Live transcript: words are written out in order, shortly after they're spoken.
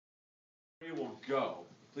we will go.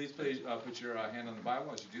 Please put your hand on the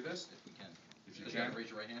Bible as you do this. If we can. If you Just can. have to raise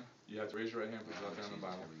your right hand. You have to raise your right hand, put your left hand on the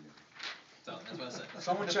Bible. So that's what I said.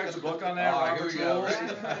 Someone checks the book on that. All right, here we go. Robert's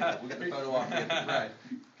Ready? rules. We'll get the photo off here. Right.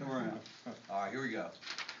 Come around. All right, here we go.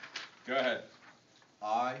 Go ahead.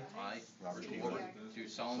 I, I, Robert Robert Thibault, do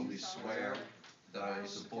solemnly swear that I will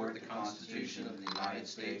support the Constitution of the United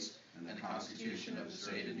States and the Constitution of the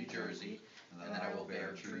State of New Jersey, and that I will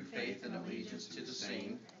bear true faith and allegiance to the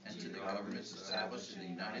same and to the governments established in the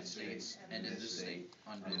United States and in this state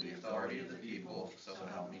under the authority of the people, so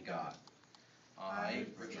help me God. I,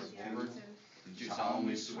 Richard Wolbert, do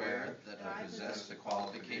solemnly swear that I possess the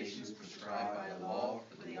qualifications prescribed by law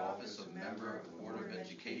for the office of member of the Board of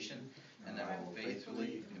Education, and that I will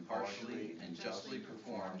faithfully, impartially, and justly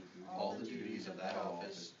perform all the duties of that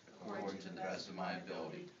office according to the best of my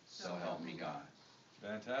ability. So help me God.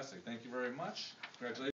 Fantastic. Thank you very much. Congratulations.